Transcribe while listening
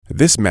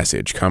This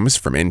message comes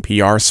from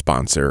NPR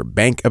sponsor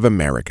Bank of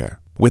America.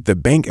 With the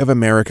Bank of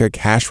America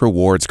Cash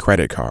Rewards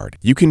credit card,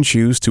 you can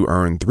choose to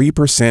earn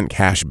 3%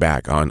 cash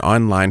back on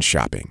online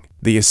shopping.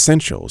 The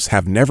essentials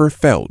have never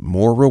felt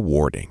more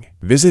rewarding.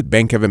 Visit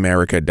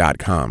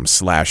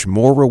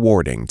bankofamerica.com/more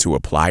rewarding to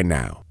apply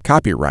now.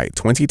 Copyright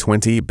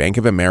 2020 Bank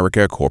of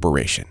America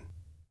Corporation.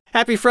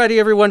 Happy Friday,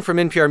 everyone, from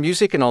NPR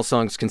Music and All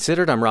Songs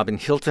Considered. I'm Robin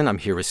Hilton. I'm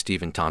here with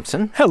Stephen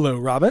Thompson. Hello,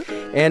 Robin.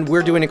 And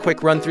we're doing a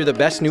quick run through the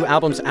best new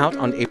albums out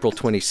on April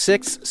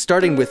 26th,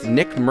 starting with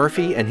Nick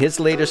Murphy and his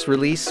latest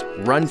release,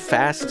 Run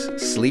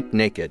Fast, Sleep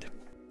Naked.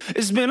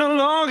 It's been a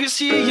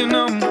longest year, you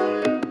know,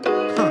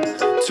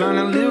 trying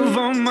to live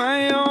on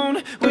my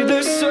own with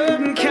a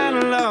certain kind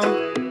of love.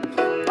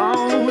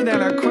 Oh,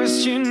 that I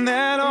questioned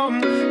at all,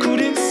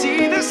 couldn't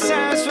see the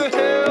signs for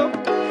help.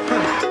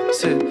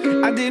 Said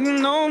I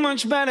didn't know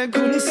much better,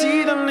 couldn't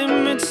see the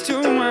limits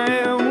to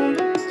my own.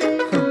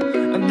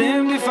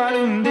 Damned if I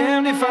do,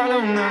 damned if I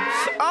don't know.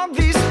 All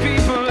these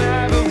people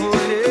I've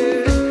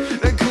avoided,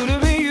 that could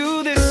have been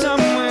you there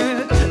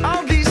somewhere.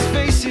 All these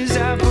faces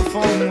I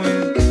perform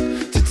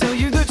with, to tell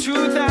you the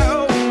truth I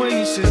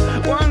always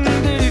should.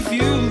 Wondered if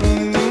you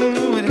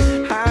would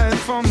hide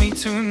from me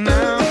too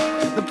now.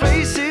 The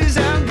places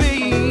I've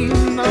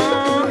been,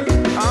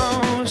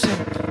 oh, shit.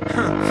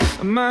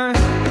 My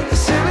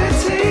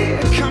sanity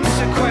comes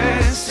to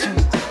question,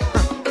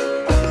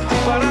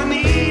 but I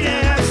need to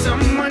have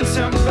someone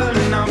to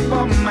burn up.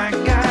 Oh my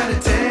God,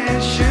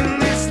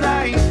 attention. It's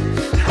like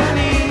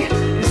honey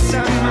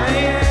inside my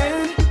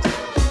head.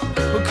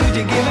 But could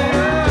you give it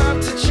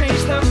up to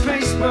change the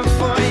pace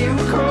before you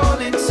crawl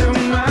into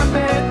my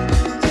bed?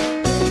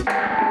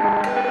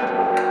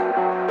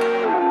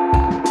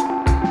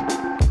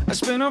 I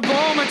spend up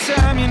all my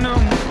time, you know,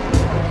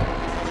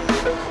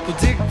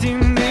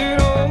 predicting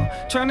it all,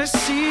 trying to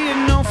see it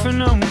no for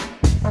no.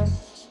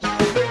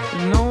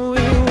 No,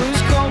 it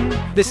was cold.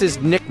 This is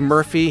Nick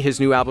Murphy. His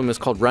new album is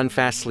called Run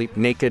Fast, Sleep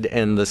Naked,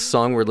 and the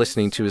song we're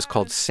listening to is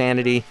called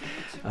Sanity.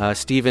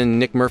 Stephen,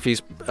 Nick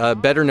Murphy's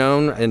better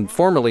known and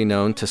formerly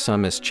known to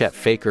some as Chet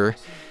Faker.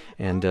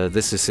 And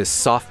this is his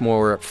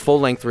sophomore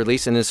full-length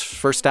release and his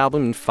first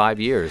album in 5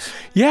 years.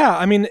 Yeah,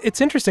 I mean,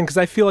 it's interesting because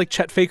I feel like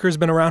Chet Faker's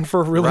been around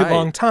for a really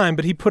long time,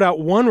 but he put out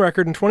one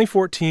record in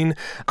 2014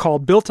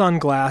 called Built on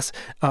Glass.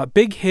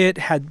 Big hit,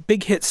 had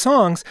big hit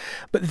songs.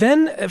 But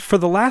then for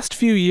the last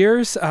few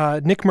years,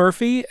 Nick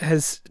Murphy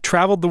has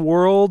traveled the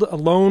world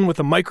alone with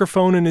a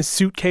microphone in his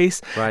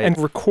suitcase and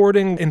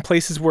recording in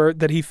places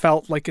that he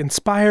felt like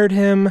inspired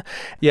him.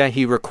 Yeah,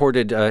 he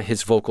recorded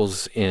his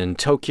vocals in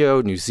Tokyo,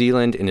 New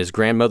Zealand, in his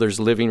grandmother's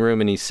living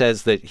room, and he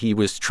says that he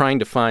was trying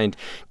to find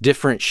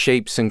different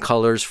shapes and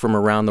colors from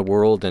around the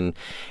world and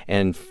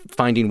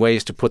finding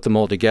ways to put them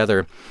all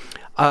together.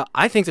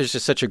 I think there's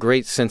just such a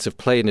great sense of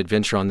play and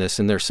adventure on this,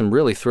 and there's some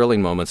really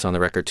thrilling moments on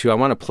the record, too. I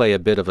want to play a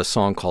bit of a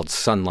song called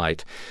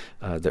Sunlight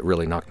that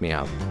really knocked me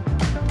out.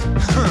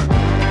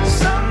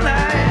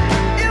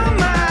 Sunlight in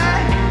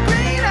my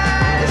green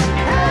eyes,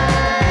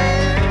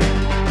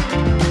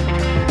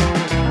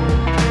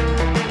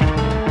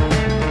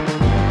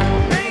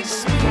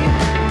 makes me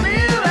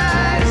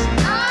realize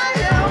I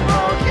am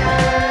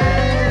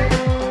okay.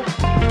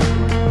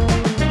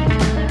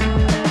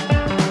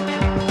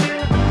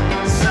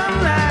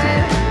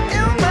 Sunlight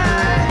in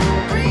my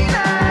green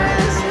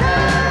eyes,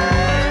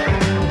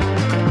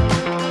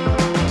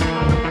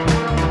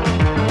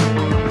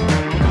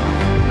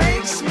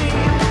 makes me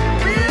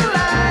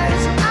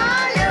realize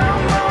I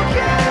am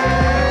okay.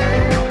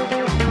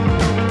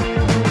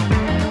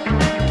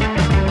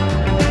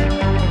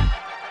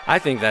 I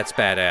think that's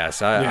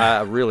badass.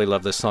 I really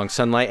love this song,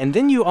 Sunlight. And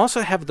then you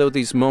also have, though,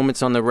 these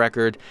moments on the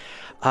record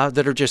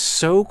that are just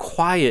so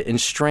quiet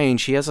and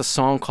strange. He has a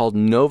song called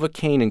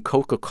Novocaine and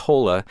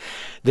Coca-Cola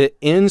that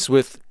ends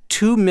with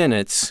 2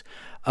 minutes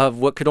of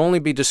what could only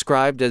be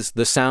described as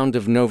the sound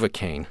of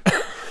Novocaine.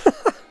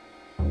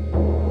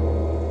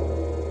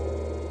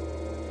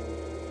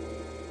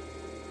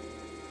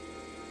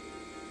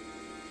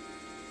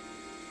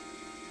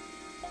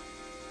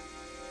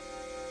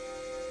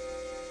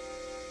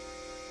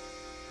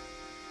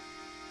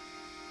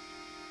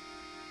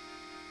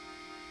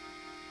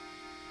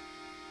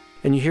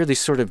 And you hear these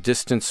sort of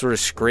distant, sort of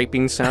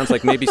scraping sounds,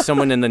 like maybe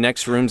someone in the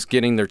next room's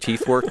getting their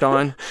teeth worked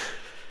on.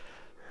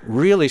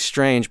 Really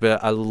strange,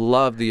 but I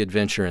love the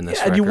adventure in this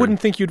record. And you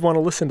wouldn't think you'd want to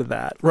listen to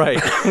that. Right.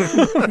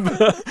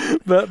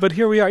 but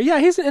here we are. Yeah,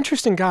 he's an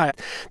interesting guy.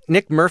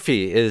 Nick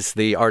Murphy is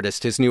the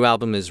artist. His new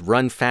album is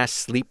Run Fast,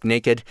 Sleep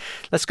Naked.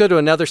 Let's go to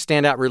another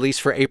standout release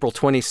for April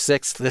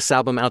 26th. This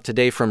album out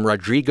today from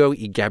Rodrigo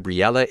y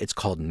Gabriela. It's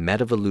called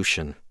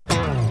Mettavolution.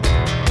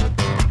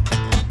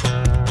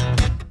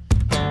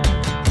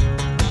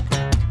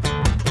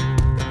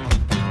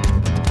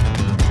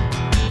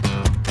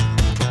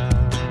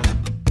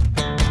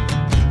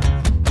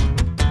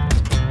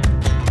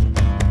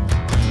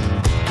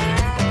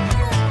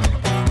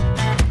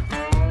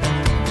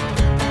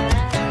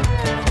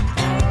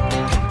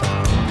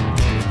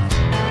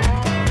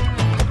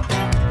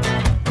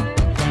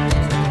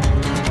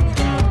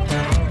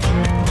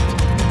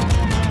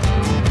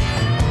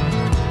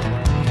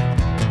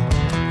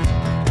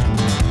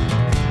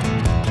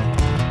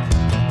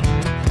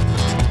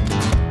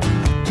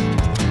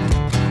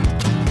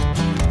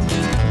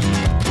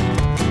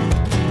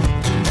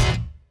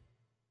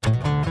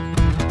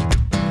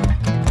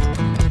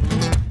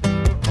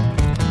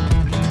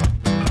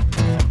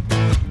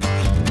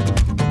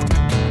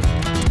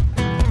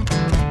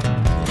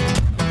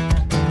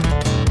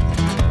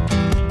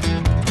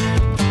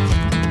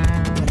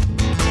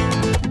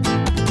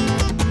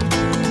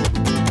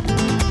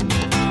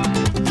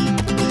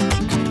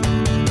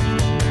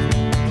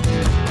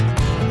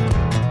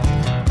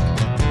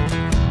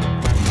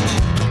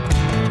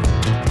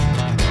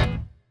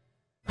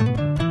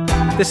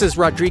 This is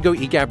Rodrigo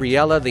y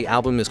Gabriela. The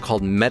album is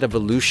called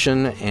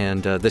Mettavolution,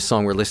 and this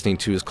song we're listening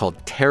to is called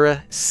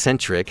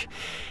Terra-Centric.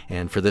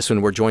 And for this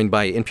one, we're joined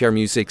by NPR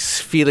Music's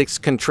Felix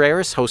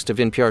Contreras, host of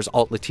NPR's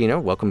Alt Latino.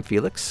 Welcome,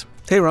 Felix.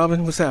 Hey,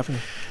 Robin. What's happening?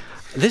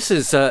 This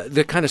is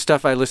the kind of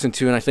stuff I listen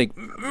to, and I think,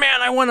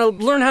 man, I want to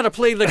learn how to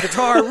play the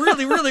guitar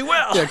really, really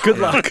well. Yeah, good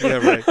luck. Yeah,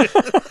 right.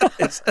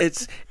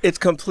 It's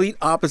complete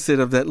opposite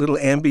of that little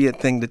ambient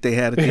thing that they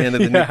had at the end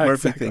of the Nick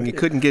Murphy thing. You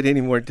couldn't get any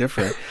more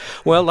different.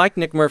 Well, like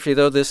Nick Murphy,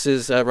 though, this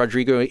is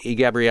Rodrigo y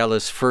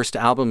Gabriela's first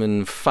album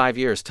in 5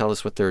 years. Tell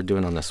us what they're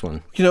doing on this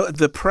one. You know,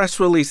 the press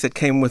release that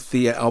came with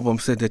the album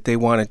said that they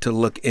wanted to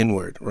look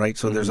inward, right?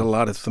 So there's a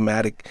lot of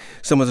thematic.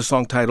 Some of the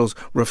song titles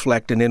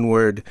reflect an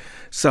inward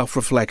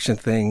self-reflection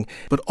thing.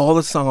 But all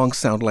the songs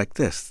sound like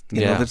this.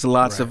 You know, there's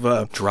lots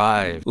of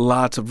drive,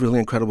 lots of really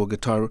incredible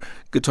guitar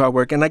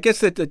work, and I guess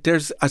that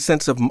there's a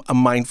sense of a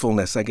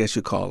mindfulness, I guess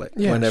you call it.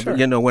 Yeah, whenever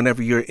sure.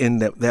 whenever you're in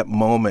that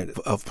moment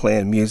of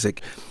playing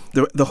music,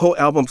 the whole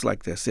album's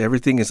like this.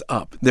 Everything is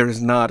up. There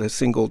is not a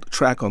single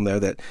track on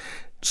there that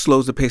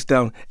slows the pace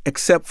down,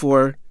 except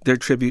for their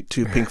tribute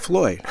to Pink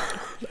Floyd.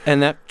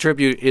 And that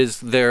tribute is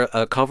their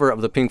cover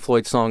of the Pink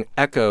Floyd song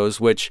Echoes,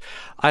 which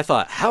I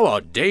thought, how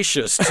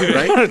audacious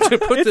to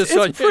put this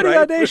on. It's pretty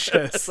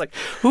audacious. It's like,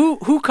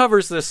 who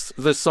covers this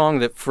song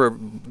that for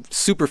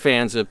super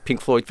fans of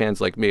Pink Floyd fans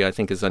like me, I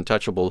think is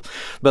untouchable.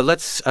 But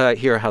let's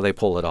hear how they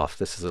pull it off.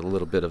 This is a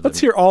little bit of Let's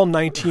hear all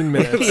 19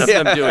 minutes.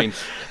 I'm doing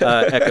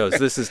Echoes.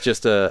 This is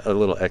just a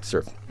little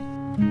excerpt.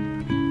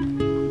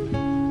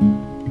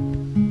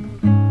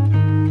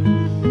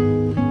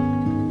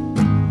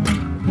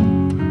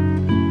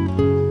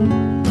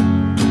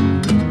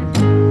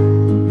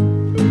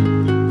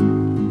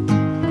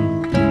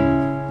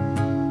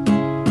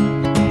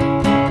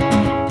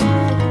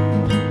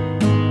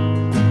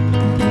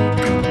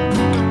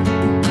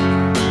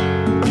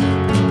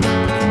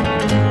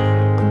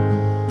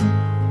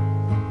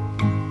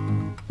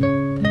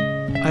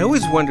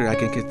 Wonder, I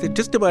can get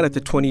just about at the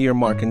 20-year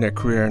mark in their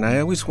career, and I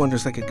always wonder,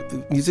 it's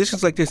like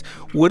musicians like this,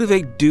 what do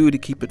they do to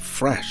keep it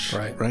fresh,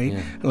 right?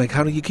 Yeah. Like,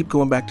 how do you keep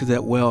going back to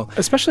that well?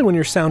 Especially when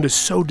your sound is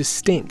so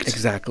distinct.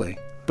 Exactly.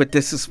 But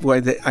this is why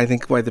I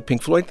think why the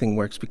Pink Floyd thing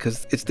works,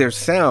 because it's their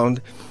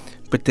sound,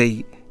 but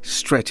they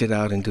stretch it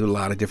out and do a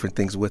lot of different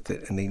things with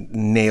it, and they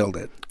nailed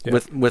it. Yeah.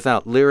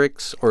 Without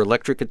lyrics or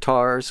electric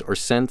guitars or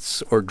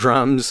synths or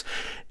drums,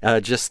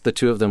 just the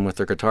two of them with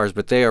their guitars.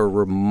 But they are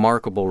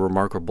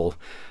remarkable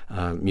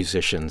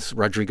musicians.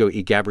 Rodrigo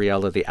y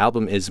Gabriela. The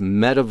album is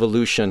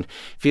Mettavolution.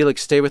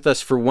 Felix, stay with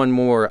us for one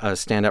more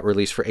standout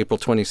release for April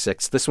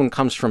 26th. This one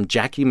comes from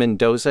Jackie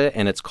Mendoza,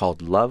 and it's called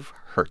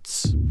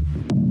LuvHz.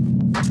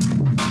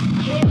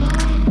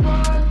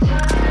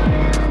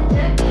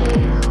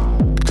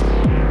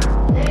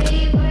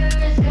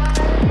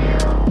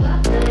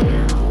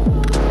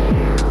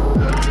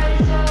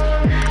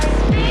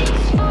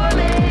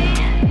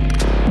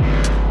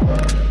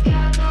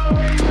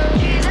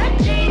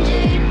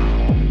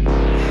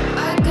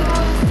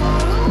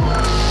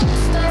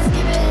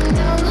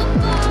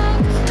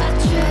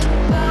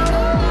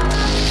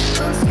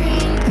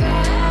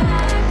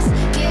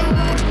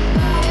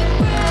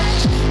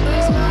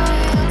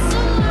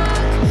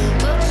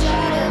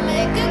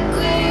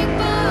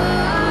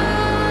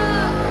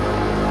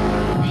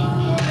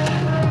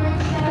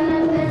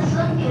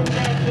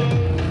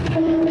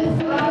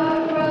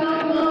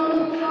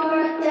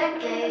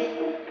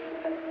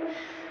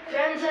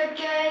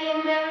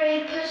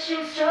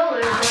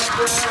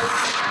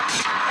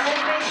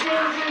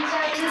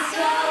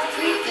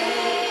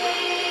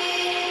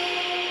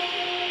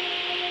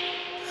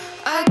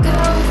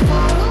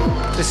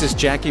 This is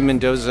Jackie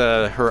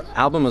Mendoza. Her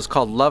album is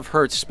called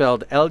LuvHz,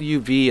 spelled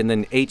L-U-V and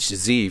then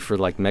H-Z for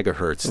like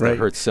megahertz, the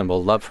hertz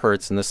symbol,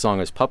 LuvHz. And this song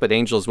is Puppet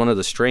Angels, one of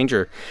the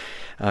stranger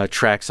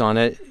tracks on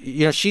it.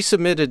 You know, she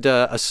submitted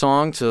a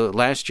song to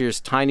last year's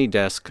Tiny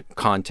Desk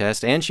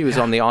contest, and she was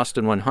on the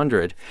Austin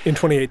 100. In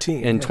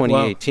 2018. In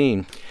 2018.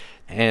 Wow.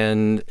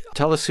 And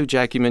tell us who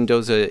Jackie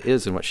Mendoza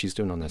is and what she's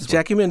doing on this one.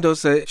 Jackie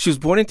Mendoza, she was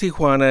born in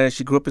Tijuana.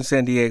 She grew up in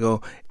San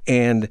Diego.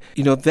 And,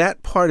 you know,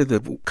 that part of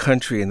the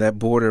country and that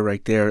border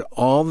right there,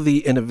 all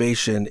the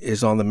innovation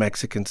is on the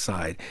Mexican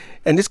side.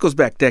 And this goes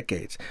back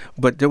decades.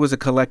 But there was a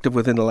collective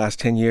within the last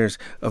 10 years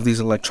of these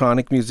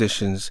electronic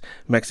musicians,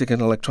 Mexican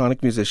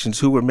electronic musicians,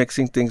 who were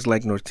mixing things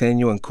like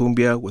norteño and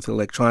cumbia with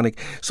electronic.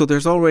 So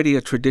there's already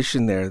a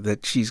tradition there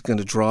that she's going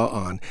to draw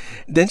on.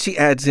 Then she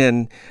adds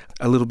in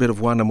a little bit of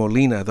Juana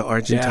Molina, the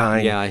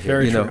Argentine. Yeah, I hear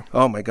you know.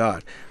 Oh my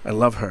God, I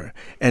love her.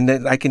 And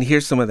then I can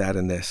hear some of that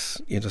in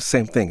this. You know,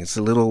 same thing. It's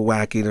a little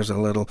wacky. There's a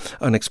little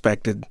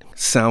unexpected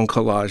sound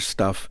collage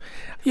stuff.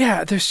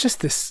 Yeah, there's just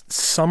this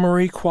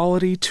summery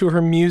quality to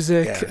her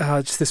music.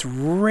 Yeah. Just this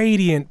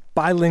radiant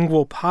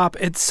bilingual pop.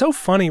 It's so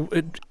funny.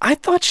 I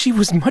thought she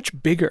was much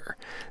bigger.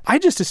 I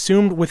just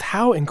assumed with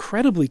how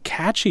incredibly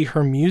catchy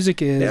her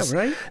music is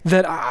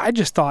that I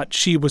just thought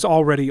she was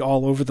already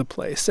all over the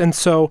place. And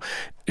so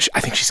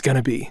I think she's going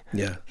to be.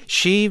 Yeah.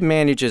 She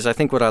manages, I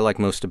think what I like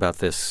most about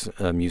this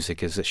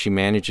music is that she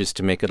manages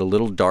to make it a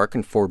little dark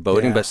and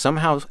foreboding, but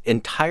somehow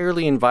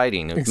entirely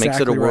inviting. It makes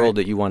it a world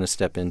that you want to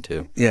step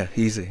into. Yeah,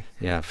 easy.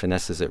 Yeah,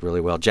 finesses it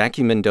really well.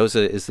 Jackie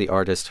Mendoza is the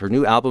artist. Her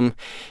new album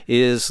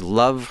is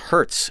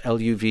LuvHz,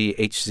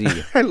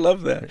 LUVHZ. I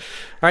love that. All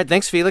right,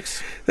 thanks,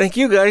 Felix. Thank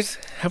you, guys.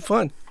 Have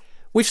fun.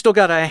 We've still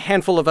got a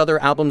handful of other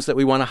albums that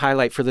we want to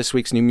highlight for this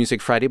week's New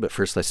Music Friday, but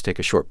first let's take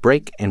a short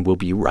break, and we'll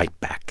be right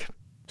back.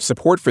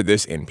 Support for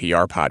this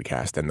NPR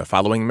podcast and the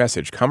following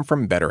message come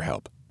from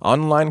BetterHelp,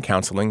 online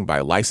counseling by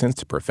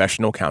licensed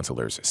professional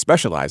counselors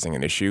specializing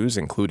in issues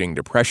including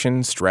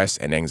depression, stress,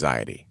 and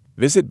anxiety.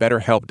 Visit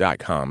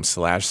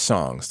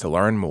BetterHelp.com/songs to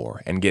learn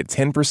more and get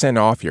 10%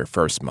 off your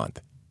first month.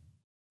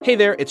 Hey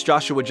there, it's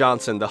Joshua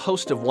Johnson, the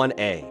host of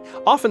 1A.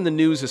 Often the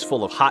news is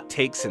full of hot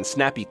takes and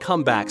snappy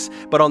comebacks,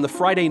 but on the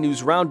Friday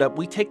News Roundup,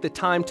 we take the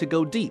time to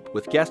go deep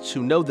with guests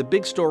who know the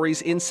big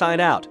stories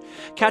inside out.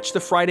 Catch the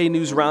Friday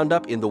News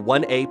Roundup in the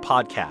 1A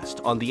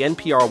podcast on the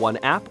NPR One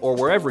app or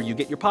wherever you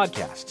get your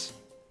podcasts.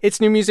 It's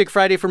New Music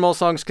Friday from All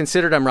Songs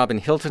Considered. I'm Robin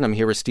Hilton. I'm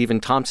here with Stephen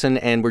Thompson,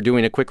 and we're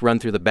doing a quick run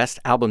through the best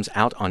albums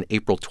out on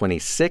April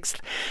 26th.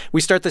 We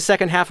start the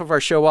second half of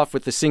our show off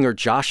with the singer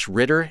Josh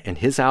Ritter and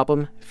his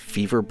album,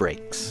 Fever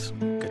Breaks.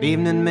 Good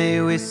evening, may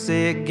we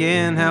say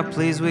again how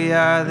pleased we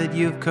are that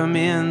you've come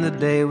in. The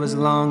day was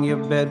long, your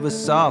bed was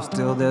soft,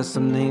 still there's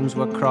some names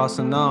we're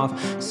crossing off.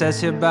 Says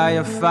here by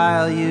your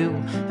file you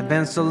have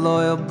been so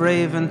loyal,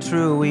 brave and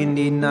true. We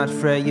need not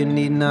fret, you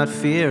need not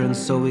fear, and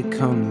so we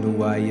come to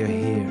why you're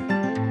here.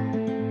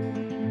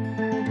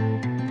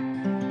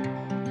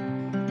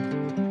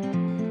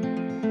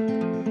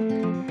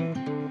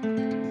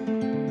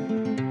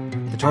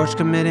 The Torch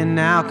Committee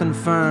now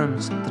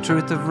confirms the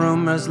truth of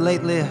rumors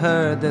lately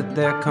heard, that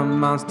there come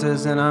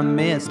monsters in our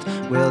midst,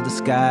 well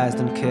disguised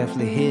and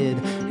carefully hid,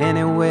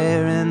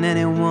 anywhere and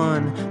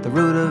anyone, the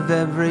root of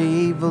every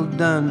evil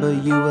done.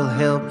 But you will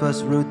help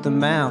us root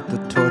them out, the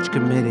Torch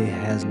Committee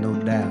has no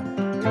doubt.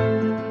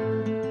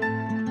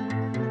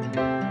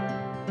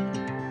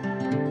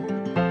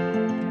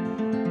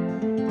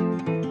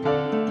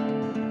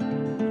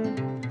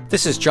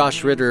 This is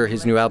Josh Ritter.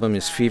 His new album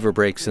is Fever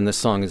Breaks, and this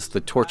song is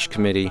The Torch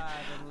Committee.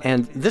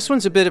 And this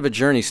one's a bit of a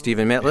journey,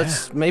 Stephen.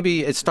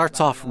 Maybe it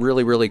starts off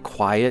really, really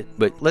quiet,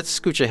 but let's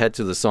scooch ahead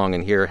to the song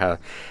and hear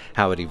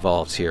how it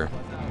evolves here.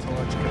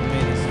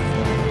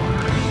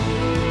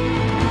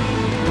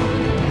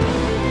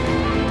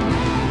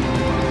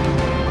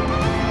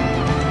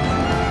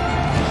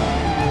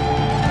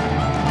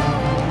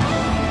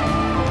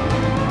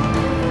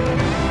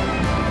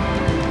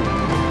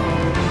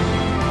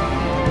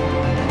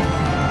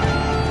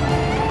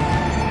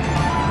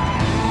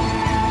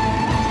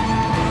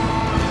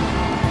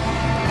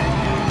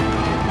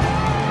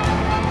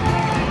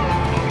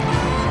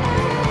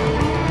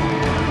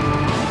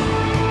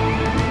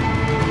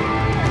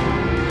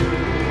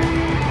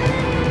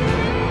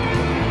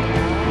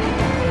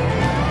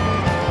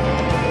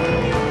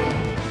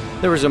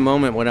 There was a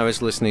moment when I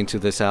was listening to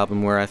this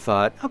album where I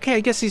thought, okay,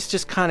 I guess he's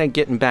just kind of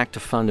getting back to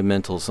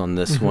fundamentals on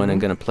this one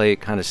and going to play it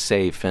kind of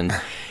safe. And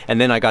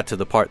then I got to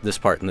this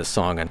part in this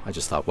song, and I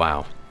just thought,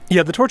 wow.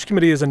 Yeah, The Torch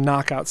Committee is a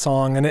knockout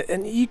song,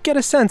 and you get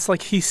a sense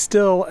like he's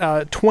still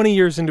 20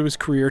 years into his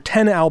career,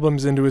 10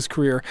 albums into his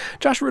career.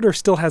 Josh Ritter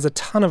still has a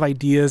ton of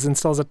ideas and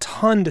still has a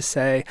ton to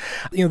say.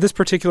 You know, this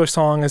particular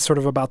song is sort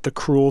of about the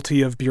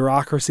cruelty of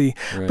bureaucracy,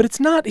 but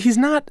he's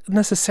not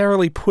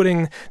necessarily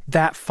putting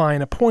that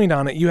fine a point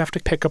on it. You have to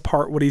pick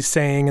apart what he's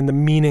saying and the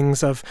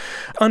meanings of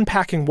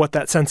unpacking what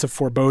that sense of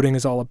foreboding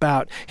is all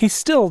about. He's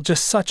still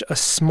just such a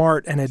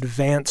smart and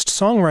advanced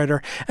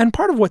songwriter, and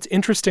part of what's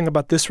interesting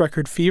about this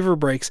record, Fever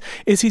Breaks,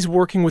 is he's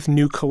working with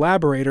new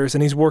collaborators,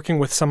 and he's working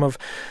with some of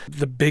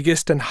the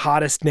biggest and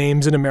hottest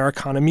names in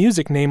Americana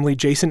music, namely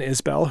Jason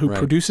Isbell, who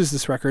produces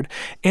this record,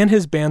 and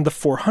his band, the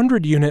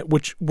 400 Unit,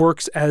 which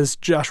works as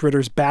Josh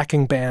Ritter's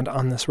backing band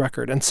on this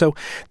record. And so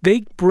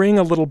they bring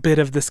a little bit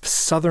of this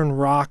southern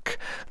rock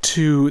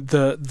to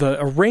the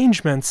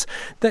arrangements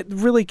that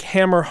really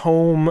hammer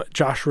home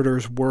Josh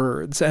Ritter's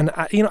words. And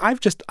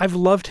I've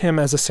loved him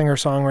as a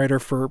singer-songwriter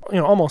for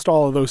almost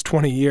all of those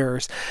 20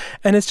 years,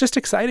 and it's just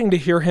exciting to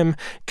hear him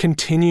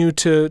continue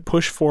to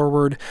push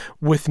forward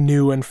with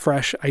new and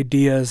fresh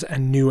ideas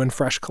and new and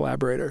fresh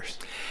collaborators.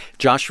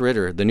 Josh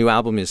Ritter, the new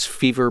album is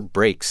Fever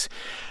Breaks.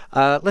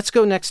 Let's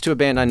go next to a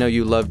band I know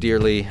you love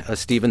dearly,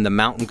 Stephen, the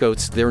Mountain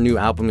Goats. Their new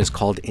album is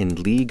called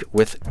In League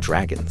with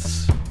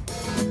Dragons.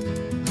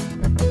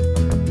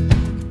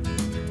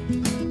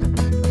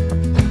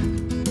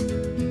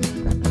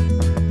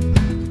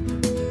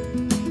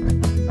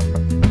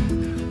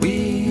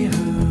 We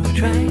who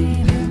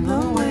train in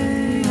the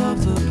way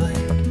of the blade,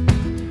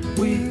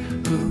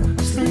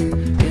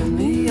 in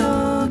the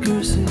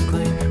accursed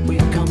glade, we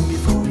come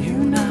before you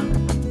now.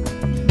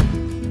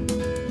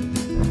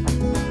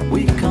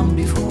 We come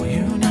before you.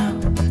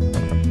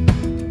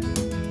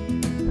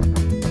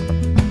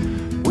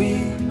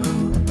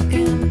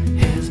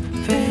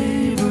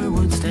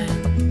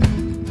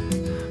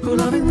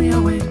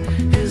 await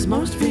his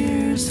most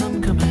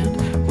fearsome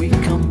command. We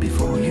come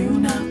before you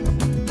now.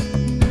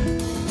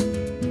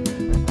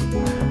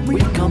 We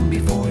come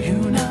before you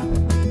now.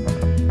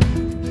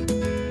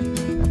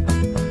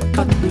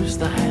 Cut loose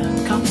the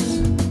handcuffs.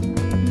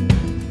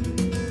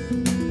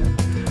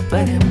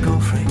 Let him go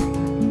free.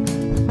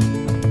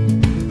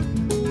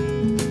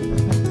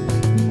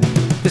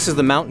 This is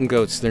the Mountain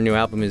Goats. Their new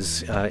album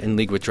is In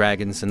League with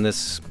Dragons, and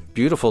this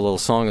beautiful little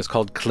song is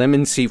called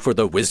Clemency for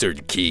the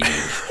Wizard King.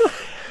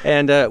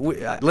 And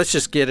let's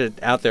just get it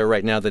out there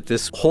right now that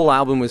this whole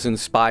album was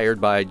inspired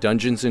by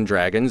Dungeons &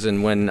 Dragons,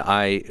 and when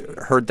I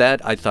heard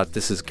that, I thought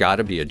this has got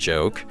to be a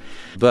joke.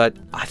 But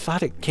I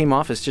thought it came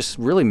off as just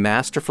really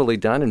masterfully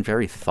done and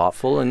very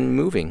thoughtful and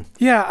moving.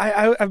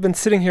 Yeah, I've been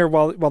sitting here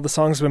while the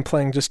songs have been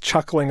playing, just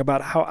chuckling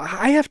about how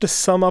I have to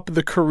sum up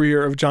the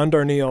career of John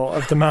Darnielle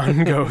of the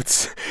Mountain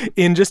Goats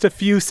in just a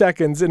few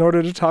seconds in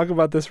order to talk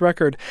about this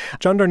record.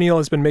 John Darnielle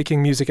has been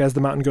making music as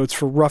the Mountain Goats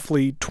for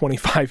roughly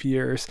 25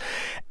 years.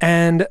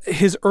 And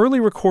his early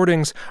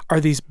recordings are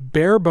these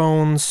bare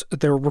bones.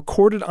 They're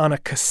recorded on a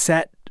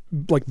cassette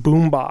like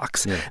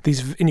boombox. Yeah.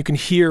 And you can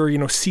hear,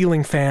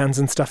 ceiling fans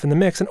and stuff in the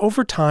mix. And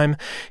over time,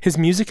 his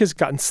music has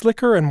gotten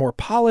slicker and more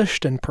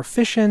polished and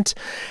proficient.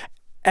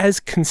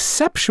 As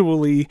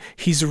conceptually,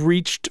 he's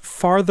reached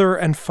farther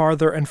and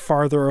farther and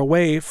farther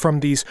away from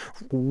these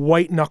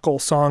white-knuckle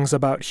songs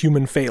about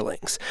human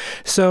failings.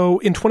 So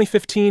in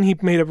 2015, he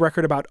made a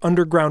record about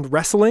underground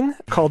wrestling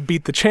called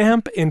Beat the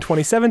Champ. In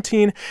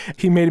 2017,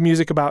 he made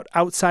music about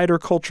outsider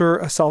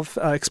culture,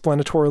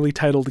 self-explanatorily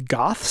titled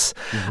Goths.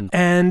 Mm-hmm.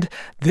 And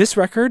this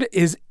record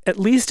is at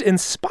least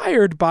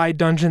inspired by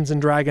Dungeons &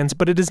 Dragons,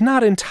 but it is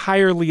not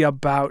entirely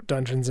about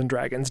Dungeons &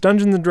 Dragons.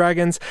 Dungeons &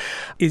 Dragons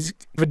is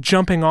a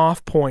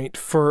jumping-off point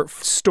for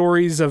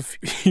stories of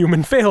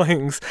human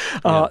failings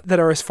that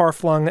are as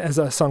far-flung as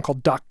a song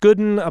called Doc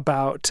Gooden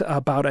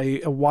about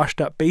a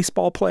washed-up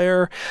baseball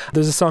player.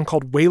 There's a song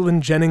called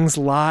Waylon Jennings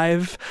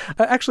Live.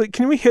 Actually,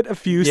 can we hit a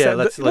few? Yeah,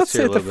 let's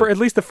hit at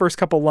least the first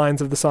couple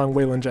lines of the song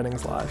Waylon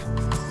Jennings Live.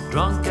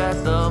 Drunk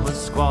at the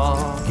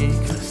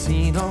Meskwaki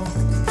Casino,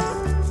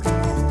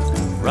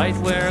 right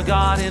where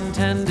God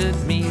intended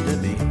me to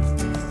be.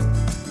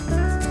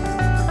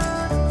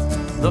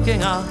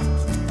 Looking out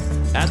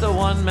at the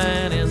one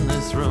man in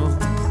this room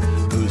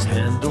who's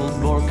handled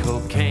more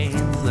cocaine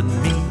than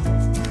me.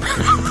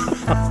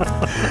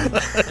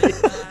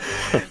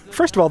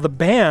 First of all, the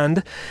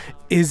band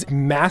is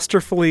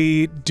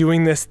masterfully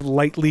doing this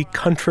lightly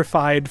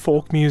countrified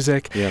folk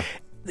music. Yeah.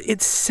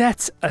 It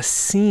sets a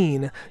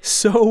scene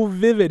so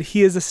vivid.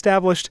 He has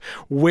established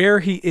where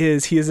he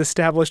is. He has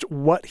established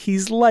what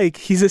he's like.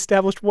 He's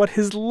established what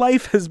his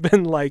life has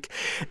been like.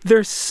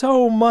 There's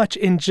so much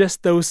in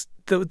just those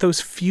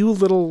few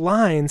little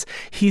lines.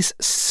 He's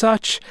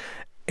such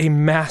a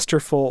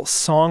masterful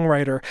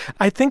songwriter.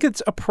 I think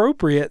it's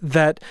appropriate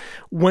that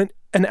when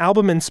an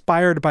album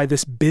inspired by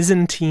this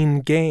Byzantine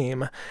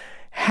game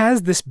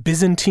has this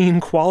Byzantine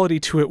quality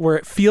to it where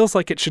it feels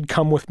like it should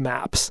come with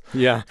maps.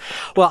 Yeah.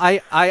 Well,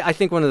 I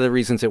think one of the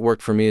reasons it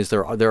worked for me is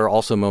there are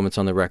also moments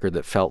on the record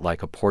that felt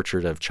like a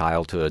portrait of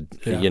childhood,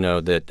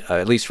 that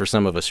at least for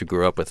some of us who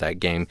grew up with that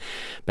game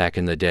back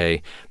in the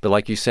day. But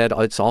like you said,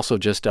 it's also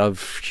just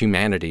of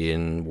humanity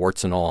and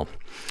warts and all.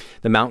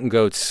 The Mountain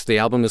Goats. The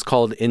album is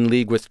called In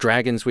League with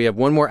Dragons. We have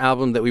one more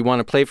album that we want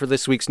to play for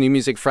this week's New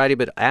Music Friday,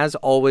 but as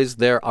always,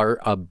 there are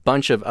a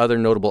bunch of other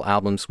notable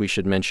albums we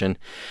should mention,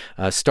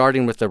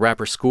 starting with the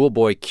rapper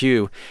Schoolboy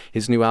Q.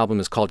 His new album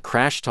is called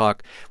Crash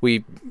Talk.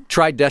 We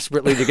tried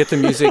desperately to get the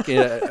music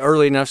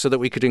early enough so that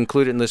we could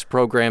include it in this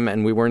program,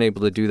 and we weren't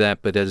able to do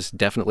that, but it is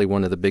definitely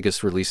one of the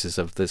biggest releases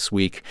of this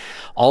week.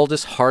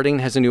 Aldous Harding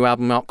has a new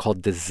album out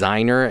called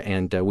Designer,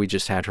 and we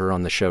just had her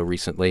on the show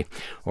recently,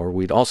 or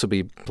we'd also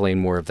be playing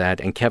more of that.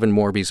 And Kevin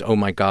Morby's Oh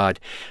My God,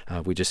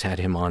 we just had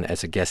him on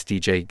as a guest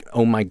DJ.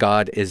 Oh My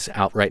God is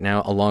out right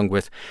now, along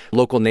with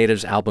Local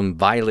Natives' album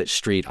Violet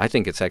Street. I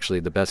think it's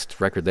actually the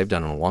best record they've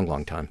done in a long,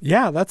 long time.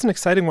 Yeah, that's an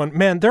exciting one.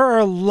 Man, there are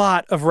a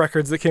lot of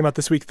records that came out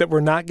this week that we're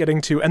not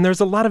getting to, and there's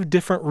a lot of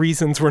different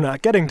reasons we're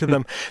not getting to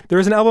them.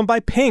 There's an album by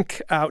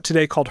Pink out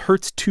today called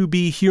Hurts to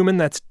Be Human.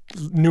 That's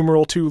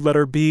numeral 2,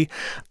 letter B.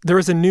 There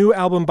is a new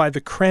album by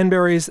the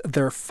Cranberries,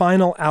 their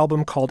final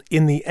album called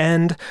In the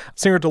End.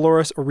 Singer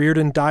Dolores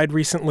O'Riordan died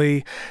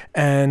recently,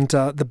 and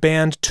the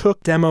band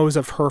took demos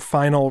of her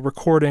final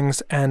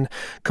recordings and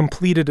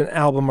completed an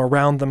album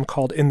around them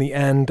called In the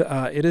End.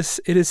 It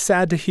is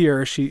sad to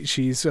hear.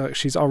 She's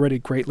already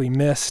greatly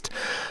missed.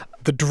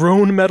 The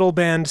drone metal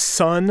band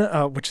Sunn,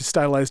 which is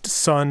stylized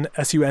Sunn,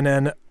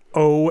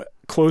 S-U-N-N-O,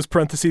 close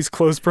parentheses,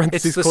 close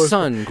parentheses. It's the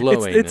sun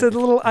glowing. It's a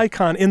little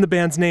icon in the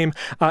band's name,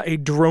 a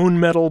drone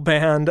metal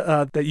band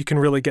that you can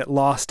really get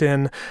lost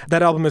in.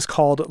 That album is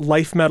called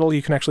Life Metal.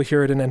 You can actually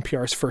hear it in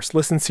NPR's First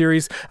Listen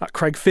series.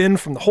 Craig Finn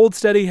from the Hold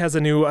Steady has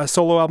a new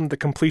solo album, the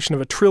completion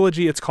of a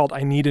trilogy. It's called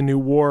I Need a New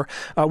War.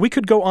 We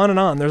could go on and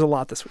on. There's a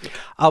lot this week.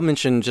 I'll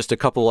mention just a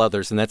couple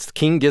others, and that's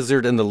King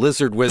Gizzard and the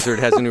Lizard Wizard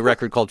has a new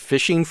record called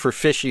Fishing for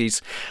Fishies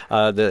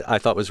that I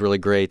thought was really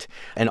great.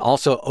 And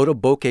also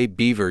Otoboke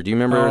Beaver. Do you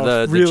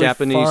remember the Japanese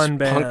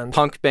Japanese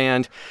punk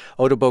band,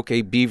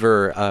 Otoboke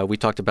Beaver. We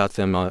talked about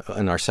them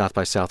in our South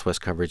by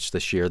Southwest coverage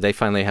this year. They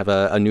finally have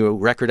a new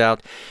record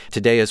out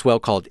today as well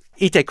called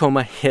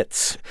Itekoma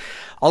Hits.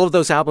 All of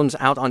those albums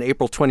out on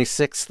April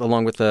 26th,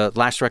 along with the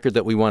last record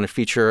that we want to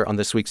feature on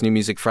this week's New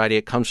Music Friday.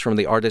 It comes from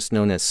the artist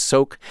known as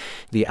Soak.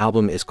 The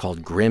album is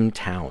called Grim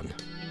Town.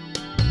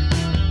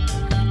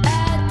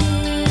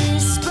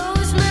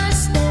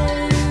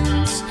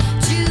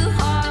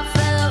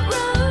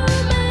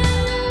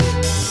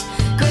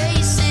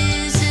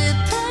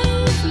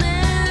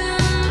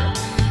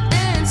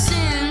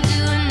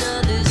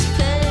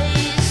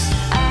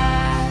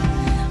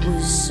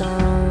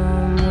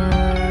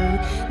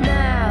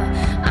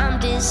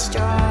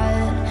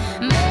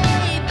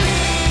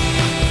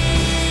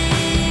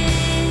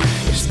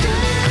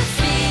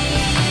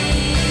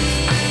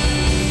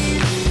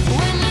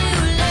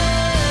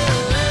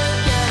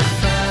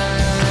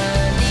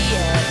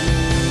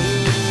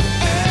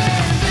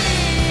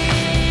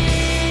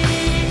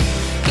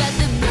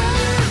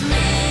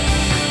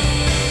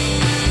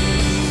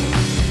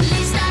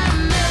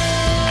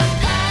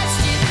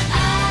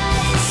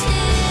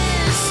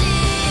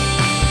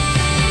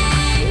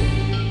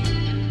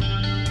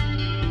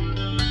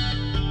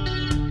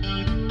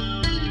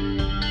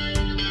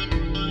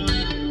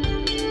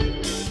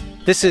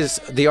 This is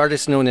the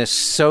artist known as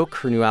Soak.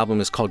 Her new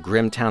album is called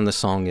Grimtown. The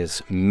song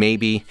is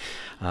Maybe.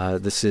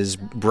 This is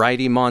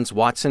Bridie Mons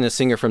Watson, a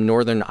singer from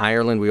Northern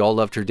Ireland. We all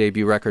loved her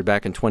debut record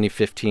back in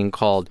 2015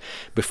 called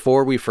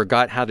Before We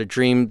Forgot How to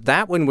Dream.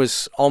 That one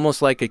was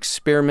almost like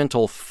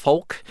experimental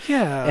folk.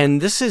 Yeah.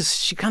 And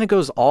she kind of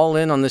goes all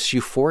in on this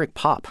euphoric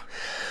pop.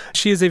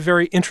 She is a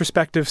very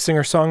introspective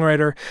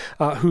singer-songwriter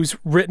who's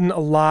written a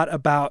lot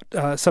about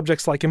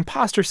subjects like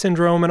imposter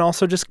syndrome and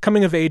also just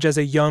coming of age as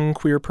a young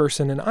queer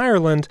person in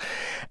Ireland.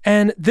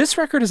 And this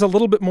record is a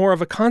little bit more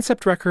of a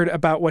concept record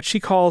about what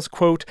she calls,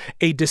 quote,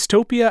 a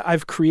dystopia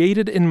I've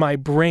created in my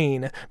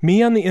brain,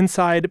 me on the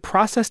inside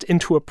processed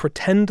into a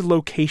pretend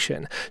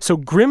location. So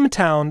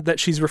Grimtown that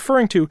she's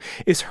referring to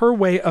is her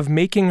way of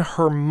making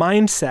her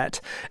mindset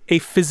a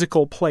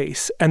physical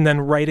place and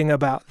then writing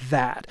about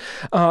that.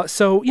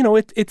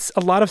 It's a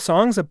lot of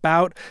songs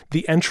about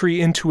the entry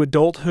into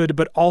adulthood,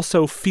 but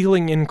also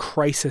feeling in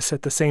crisis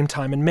at the same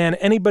time. And man,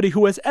 anybody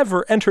who has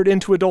ever entered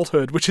into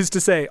adulthood, which is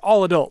to say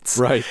all adults,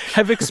 right,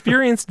 have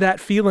experienced that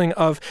feeling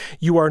of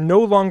you are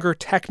no longer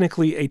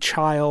technically a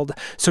child,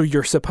 so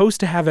you're supposed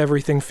to have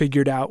everything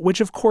figured out,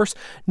 which of course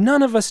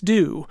none of us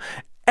do.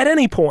 At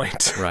any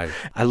point. Right.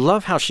 I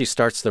love how she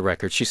starts the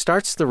record. She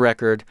starts the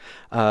record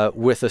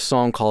with a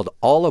song called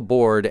All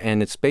Aboard,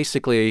 and it's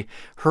basically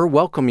her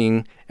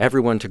welcoming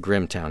everyone to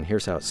Grimtown.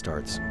 Here's how it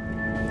starts.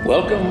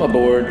 Welcome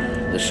aboard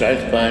the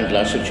southbound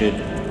Lassitude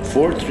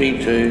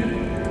 432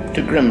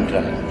 to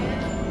Grimtown.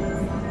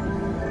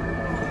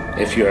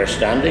 If you are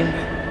standing,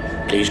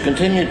 please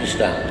continue to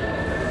stand.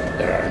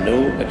 There are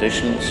no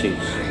additional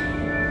seats.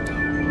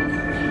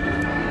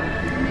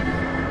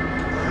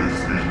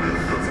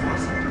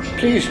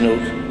 Please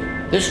note,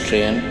 this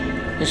train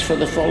is for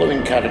the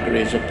following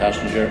categories of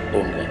passenger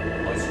only.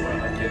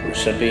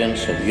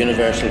 Recipients of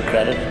universal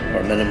credit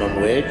or minimum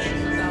wage,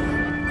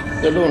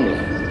 the lonely,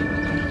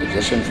 the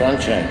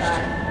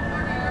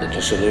disenfranchised, the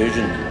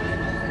disillusioned,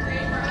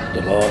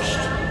 the lost,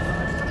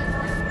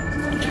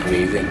 the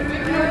grieving.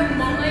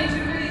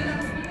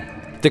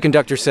 The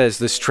conductor says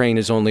this train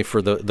is only for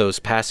those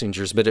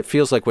passengers, but it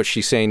feels like what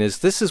she's saying is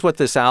this is what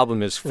this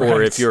album is for.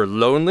 Right. If you're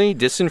lonely,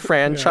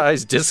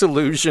 disenfranchised,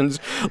 disillusioned,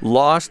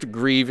 lost,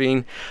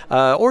 grieving,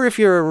 or if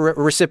you're a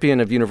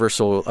recipient of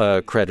universal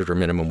credit or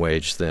minimum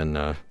wage,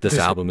 then this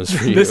album is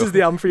for you. This is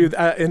the album for you.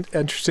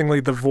 Interestingly,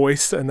 the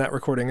voice in that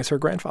recording is her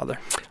grandfather.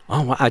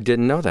 Oh, well, I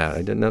didn't know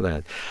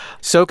that.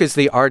 Soak is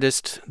the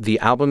artist. The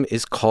album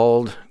is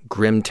called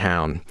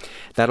Grimtown.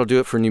 That'll do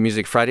it for New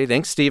Music Friday.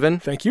 Thanks,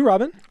 Stephen. Thank you,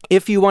 Robin.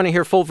 If you want to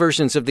hear full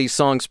versions of these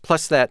songs,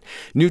 plus that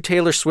new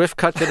Taylor Swift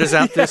cut that is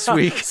out this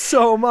week.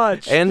 So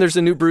much. And there's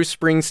a new Bruce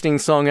Springsteen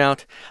song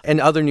out and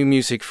other new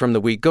music from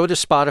the week. Go to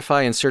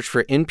Spotify and search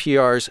for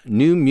NPR's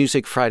New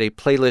Music Friday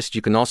playlist.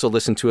 You can also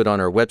listen to it on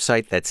our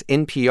website. That's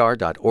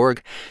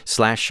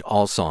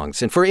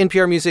npr.org/allsongs. And for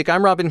NPR Music,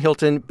 I'm Robin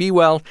Hilton. Be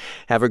well,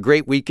 have a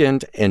great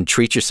weekend, and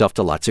treat yourself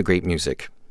to lots of great music.